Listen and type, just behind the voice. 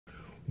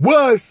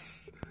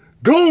What's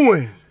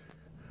going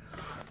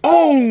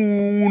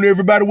on,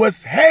 everybody?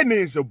 What's happening?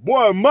 It's your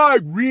boy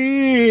Mike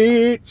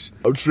Rich.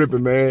 I'm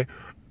tripping, man.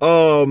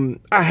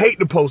 I hate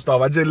the post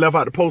office. I just left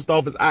out the post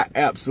office. I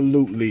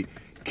absolutely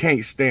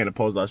can't stand the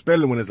post office,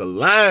 especially when there's a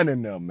line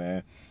in there,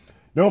 man.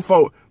 Them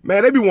folk,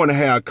 man, they be wanting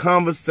to have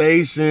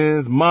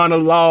conversations,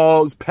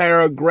 monologues,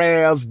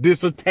 paragraphs,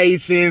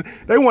 dissertations.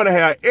 They want to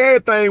have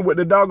everything with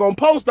the doggone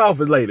post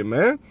office lady,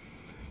 man.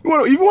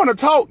 If you want to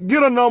talk,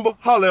 get a number,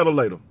 holler at her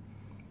later.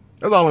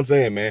 That's all I'm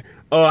saying, man.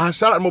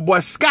 Shout out to my boy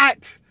Scott,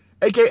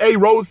 aka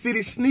Rose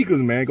City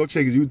Sneakers, man. Go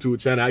check his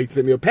YouTube channel. He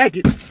sent me a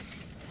package.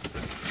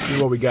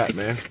 See what we got,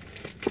 man.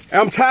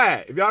 I'm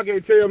tired. If y'all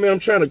can't tell, man, I'm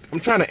trying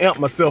to amp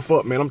myself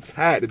up, man. I'm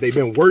tired that they've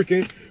been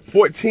working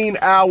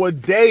 14-hour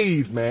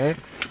days, man.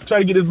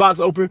 Trying to get this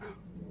box open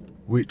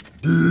with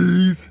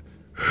these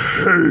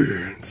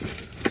hands.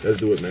 Let's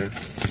do it, man.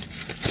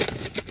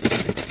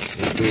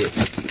 Let's do it.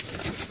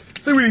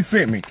 See what he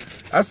sent me.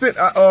 I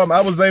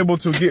was able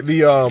to get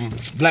the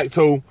black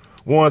toe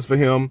ones for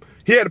him.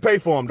 He had to pay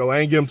for them though. I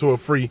ain't give them to her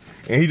free,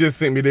 and he just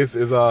sent me this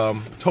as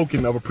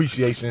token of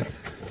appreciation.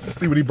 Let's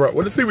see what he brought.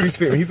 Well, let's see what he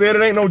sent me. He said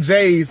it ain't no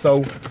J's, so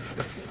it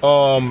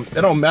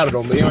don't matter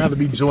though. Man, it don't have to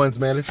be joints,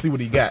 man. Let's see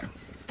what he got.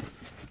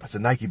 It's a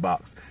Nike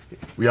box.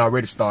 We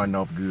already starting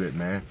off good,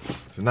 man.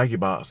 It's a Nike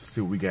box. Let's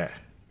see what we got.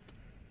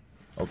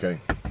 Okay,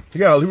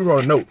 he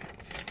wrote a note.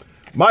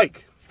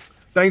 Mike,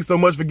 thanks so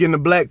much for getting the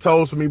black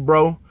toes for me,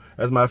 bro.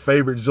 That's my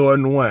favorite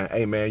Jordan 1.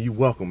 Hey, man, you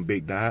welcome,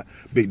 big dog.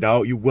 Big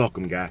dog, you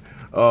welcome, guy.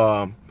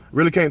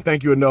 Really can't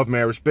thank you enough,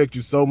 man. Respect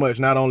you so much,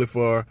 not only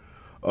for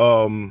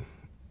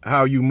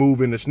how you move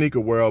in the sneaker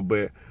world,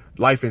 but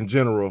life in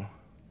general.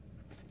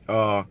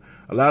 A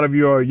lot of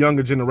your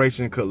younger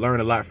generation could learn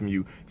a lot from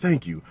you.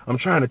 Thank you. I'm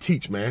trying to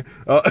teach, man.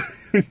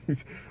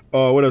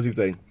 What else he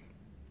say?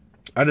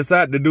 I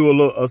decided to do a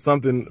little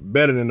something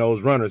better than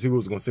those runners. He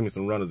was going to send me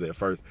some runners at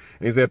first.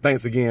 And he said,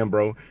 thanks again,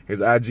 bro.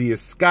 His IG is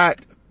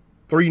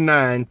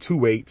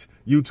Scott3928.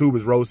 YouTube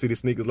is Rose City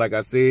Sneakers, like I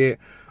said.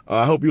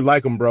 I hope you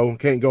like them, bro.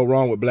 Can't go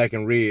wrong with black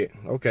and red.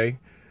 Okay.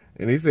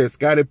 And he said,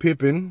 Scottie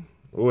Pippen,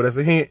 oh, that's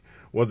a hint,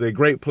 was a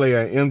great player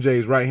and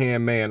MJ's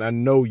right-hand man. I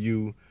know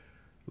you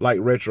like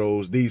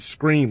retros. These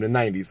scream the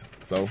 90s.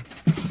 So,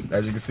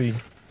 as you can see,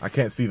 I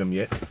can't see them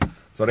yet.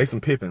 So, they some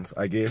Pippins,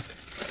 I guess.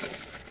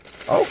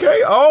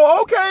 Okay.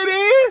 Oh, okay,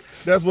 then.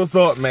 That's what's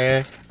up,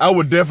 man. I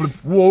would definitely,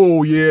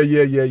 whoa, yeah.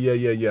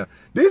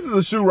 This is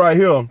a shoe right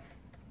here.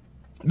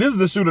 This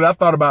is a shoe that I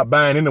thought about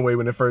buying anyway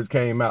when it first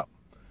came out.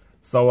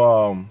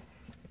 So,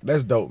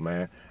 that's dope,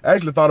 man. I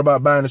actually thought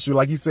about buying a shoe.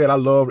 Like he said, I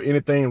love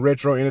anything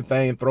retro,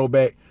 anything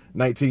throwback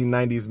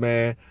 1990s,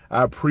 man.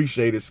 I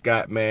appreciate it,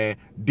 Scott, man.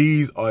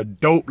 These are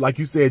dope. Like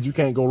you said, you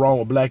can't go wrong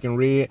with black and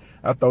red.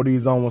 I throw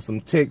these on with some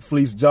Tech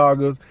Fleece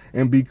joggers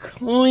and be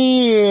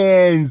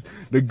cleansed.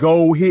 The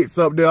gold hits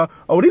up there.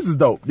 Oh, this is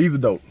dope. These are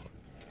dope.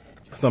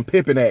 Some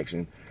Pippin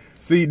action.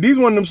 See, these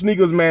one of them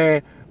sneakers,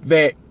 man,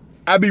 that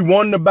I be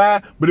wanting to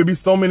buy, but there be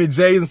so many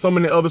J's and so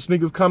many other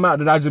sneakers come out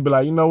that I just be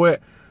like, you know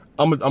what?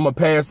 I'm gonna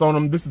pass on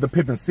them. This is the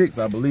Pippin 6,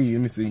 I believe.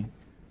 Let me see.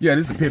 Yeah,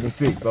 this is the Pippin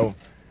 6. So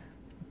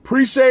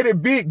appreciate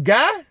it, big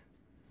guy.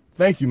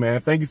 Thank you,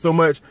 man. Thank you so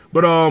much.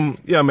 But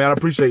yeah, man, I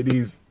appreciate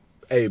these.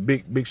 Hey,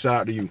 big shout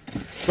out to you.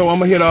 So I'm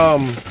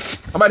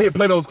about to hit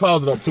Plato's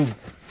Closet up too.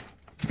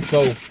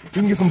 So we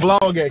can get some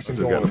vlog action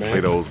going, man. Got a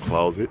Plato's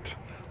Closet.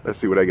 Let's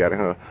see what I got in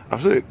here. I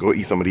should go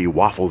eat some of these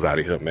waffles out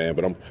of here, man.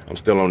 But I'm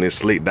still on this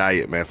slick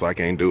diet, man, so I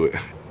can't do it.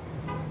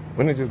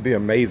 Wouldn't it just be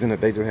amazing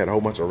if they just had a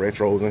whole bunch of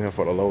retros in here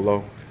for the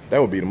low? That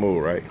would be the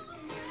move, right?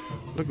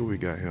 Look what we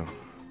got here.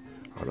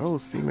 Are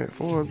those cement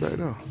 4s back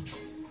there?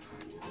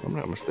 If I'm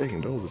not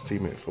mistaken, those are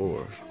cement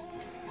 4s.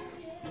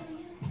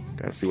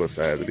 Gotta see what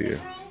size it is.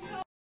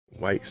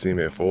 White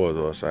cement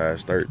 4s are a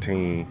size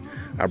 13.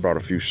 I brought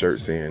a few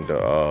shirts in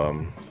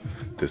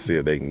to see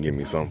if they can give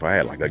me something. I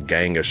had like a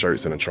gang of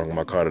shirts in the trunk of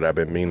my car that I've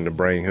been meaning to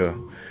bring here.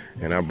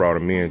 And I brought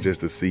them in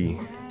just to see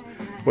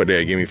what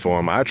they'll give me for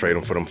them. I trade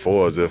them for them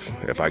 4s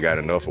if I got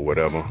enough or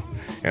whatever.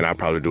 And I'll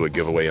probably do a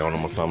giveaway on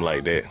them or something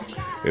like that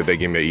if they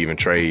give me an even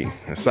trade.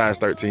 And size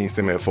 13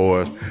 cement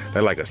 4s,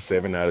 they're like a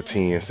 7 out of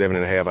 10,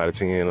 7.5 out of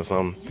 10 or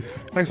something.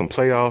 Like some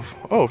playoff.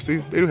 Oh, see,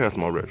 they do have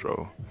some more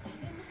retro.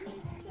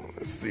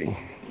 Let's see.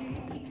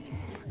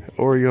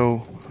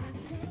 Oreo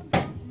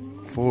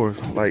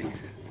 4s, like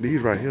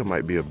these right here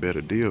might be a better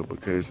deal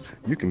because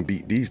you can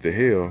beat these to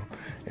hell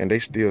and they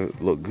still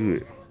look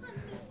good.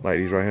 Like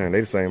these right here, and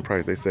they the same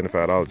price. They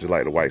 $75 just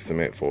like the white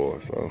cement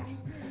 4s. So,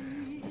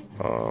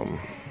 I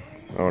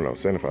don't know,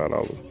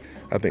 $75.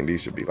 I think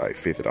these should be like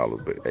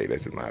 $50, but hey,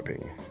 that's just my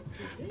opinion.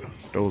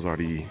 Those are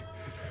the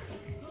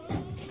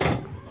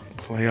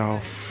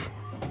playoff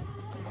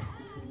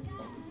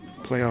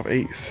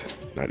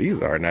 8s. Now these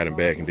are not in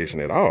bad condition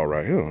at all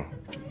right here.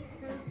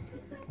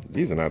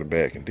 These are not in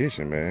bad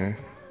condition, man.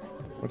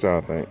 What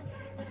y'all think?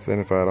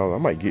 $75. I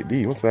might get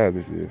these. What size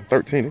this is?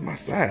 13. It's my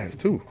size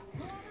too.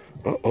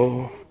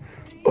 Uh-oh.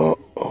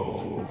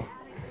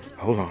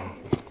 Hold on.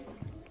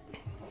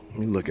 Let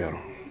me look at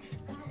them.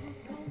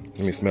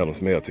 Let me smell them.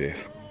 Smell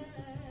test.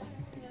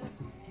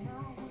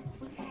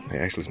 They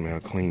actually smell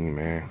clean,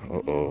 man.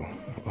 Uh-oh.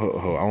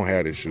 Uh-oh. I don't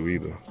have this shoe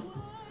either.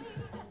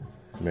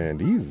 Man,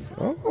 these,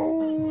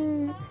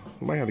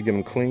 might have to get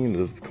them cleaned,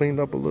 just cleaned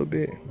up a little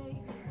bit.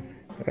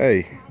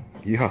 Hey,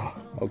 yeah,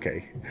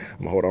 okay. I'm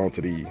gonna hold on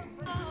to these.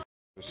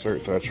 The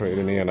shirts I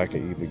traded in, I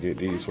can either get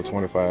these for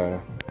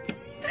 25.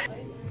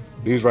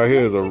 These right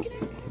here is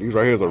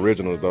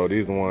originals though.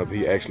 These are the ones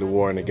he actually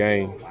wore in the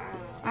game.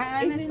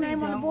 I honestly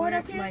don't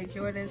wear like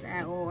Jordans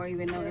at all or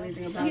even know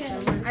anything about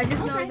them. I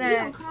just know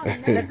that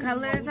the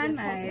colors are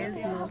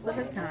nice most of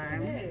the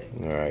time.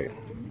 All right.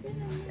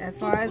 As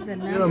far as the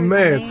numbers, yeah,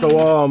 man.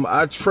 So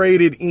I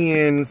traded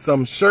in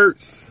some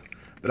shirts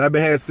that I've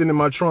been had sitting in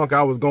my trunk.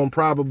 I was gonna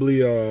probably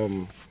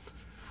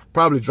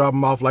drop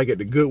them off like at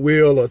the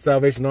Goodwill or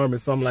Salvation Army or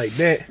something like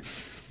that.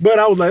 But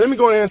I was like, let me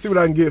go ahead and see what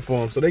I can get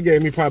for them. So they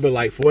gave me probably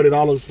like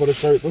 $40 for the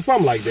shirts or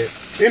something like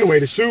that. Anyway,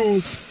 the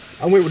shoes,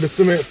 I went with the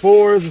Cement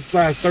 4s, a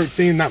size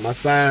 13, not my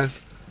size.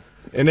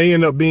 And they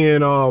end up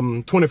being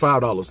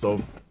 $25.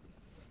 So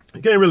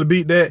you can't really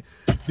beat that.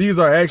 These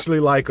are actually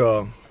like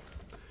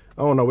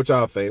I don't know what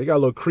y'all think. They got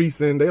a little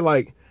creasing. They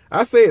like,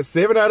 I say it's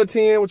 7 out of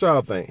 10. What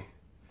y'all think?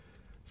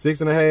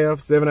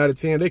 6.5, 7 out of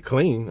 10. They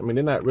clean. I mean,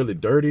 they're not really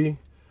dirty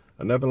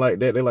or nothing like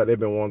that. They like they've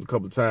been worn a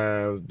couple of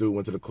times. Dude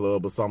went to the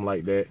club or something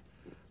like that.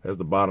 That's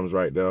the bottoms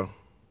right there.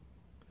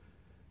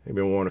 They've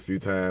been worn a few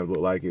times. Look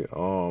like it.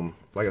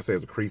 Like I said,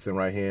 it's a creasing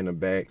right here in the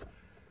back.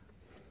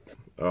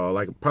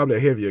 Like probably a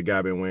heavier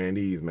guy been wearing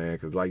these, man.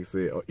 Cause like I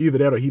said, either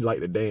that or he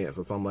like to dance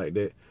or something like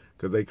that.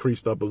 Cause they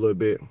creased up a little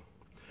bit.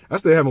 I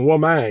still haven't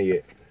worn mine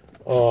yet.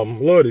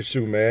 Love this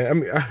shoe, man. I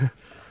mean,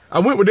 I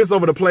went with this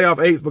over the playoff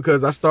 8s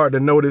because I started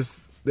to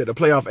notice that the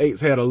playoff 8s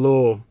had a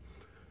little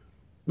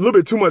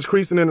bit too much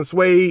creasing in the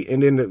suede,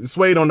 and then the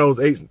suede on those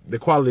 8s, the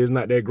quality is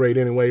not that great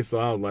anyway. So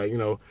I was like, you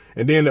know,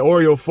 and then the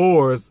Oreo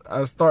 4s,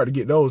 I started to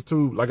get those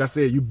too. Like I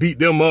said, you beat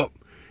them up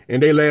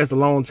and they last a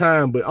long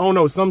time, but I don't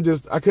know,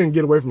 I couldn't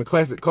get away from the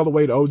classic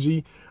colorway, the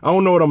OG. I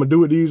don't know what I'm gonna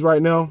do with these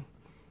right now.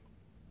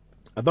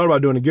 I thought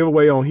about doing a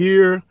giveaway on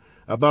here.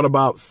 I thought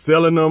about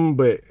selling them,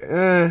 but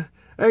I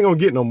ain't gonna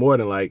get no more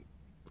than like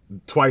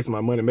twice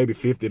my money, maybe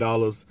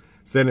 $50,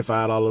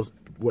 $75,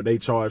 what they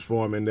charge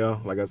for them in there.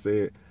 Like I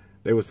said,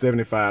 they were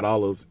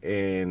 $75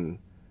 and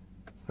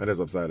that's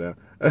upside down.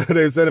 They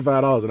were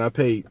 $75 and I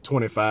paid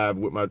 $25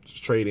 with my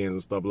trade-ins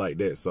and stuff like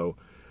that. So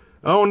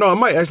I don't know. I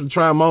might actually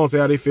try them on, see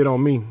how they fit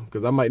on me,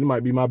 because it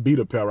might be my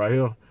beater pair right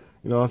here.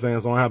 You know what I'm saying?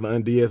 So I don't have an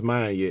un-DS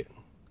mine yet.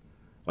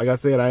 Like I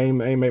said, I ain't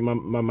made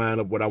my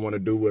mind up what I want to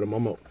do with them.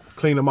 I'm gonna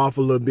clean them off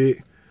a little bit.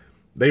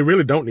 They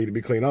really don't need to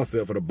be cleaned out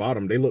except for the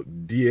bottom. They look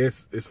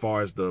DS as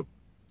far as the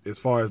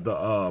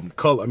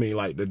color. I mean,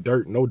 like the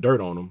dirt, no dirt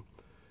on them,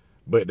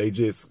 but they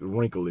just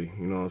wrinkly.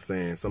 You know what I'm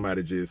saying?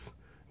 Somebody just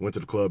went to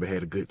the club and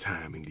had a good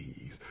time in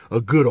these, a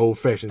good old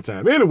fashioned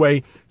time.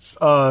 Anyway,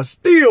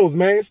 steals,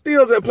 man,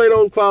 steals at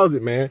Plato's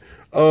Closet, man.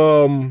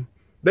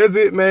 That's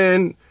it,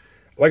 man.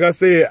 Like I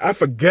said, I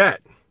forgot.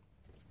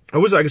 I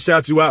wish I could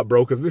shout you out,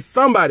 bro, because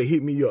somebody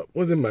hit me up.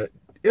 Was it my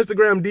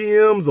Instagram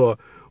DMs or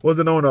was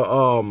it on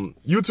the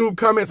YouTube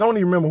comments? I don't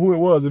even remember who it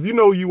was. If you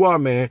know who you are,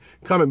 man,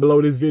 comment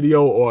below this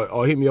video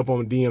or hit me up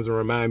on the DMs and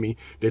remind me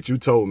that you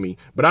told me.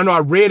 But I know I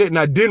read it and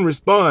I didn't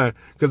respond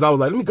because I was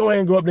like, let me go ahead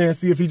and go up there and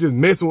see if he just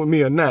messing with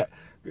me or not.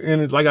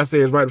 And like I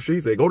said, it's right up the street.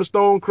 He said, go to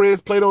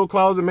Stonecrest, Plato's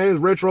Closet, man. There's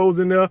retros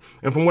in there.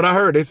 And from what I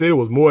heard, they said it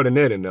was more than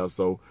that in there.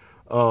 So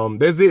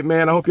that's it,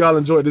 man. I hope y'all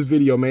enjoyed this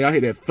video, man. Y'all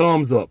hit that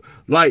thumbs up,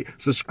 like,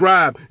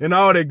 subscribe, and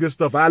all that good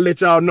stuff. I'll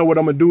let y'all know what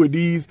I'm gonna do with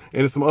these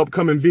and some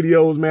upcoming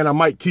videos, man. I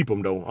might keep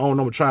them though. I don't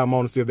know. I'm gonna try them on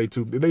and see if they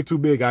too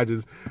big. I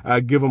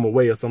give them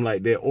away or something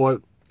like that.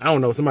 Or I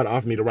don't know. Somebody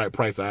offer me the right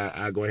price.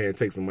 I go ahead and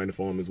take some money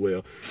for them as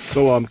well.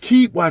 So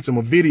keep watching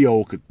my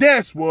video, cause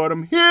that's what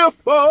I'm here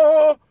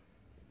for.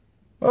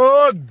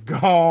 Oh,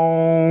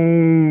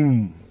 gone.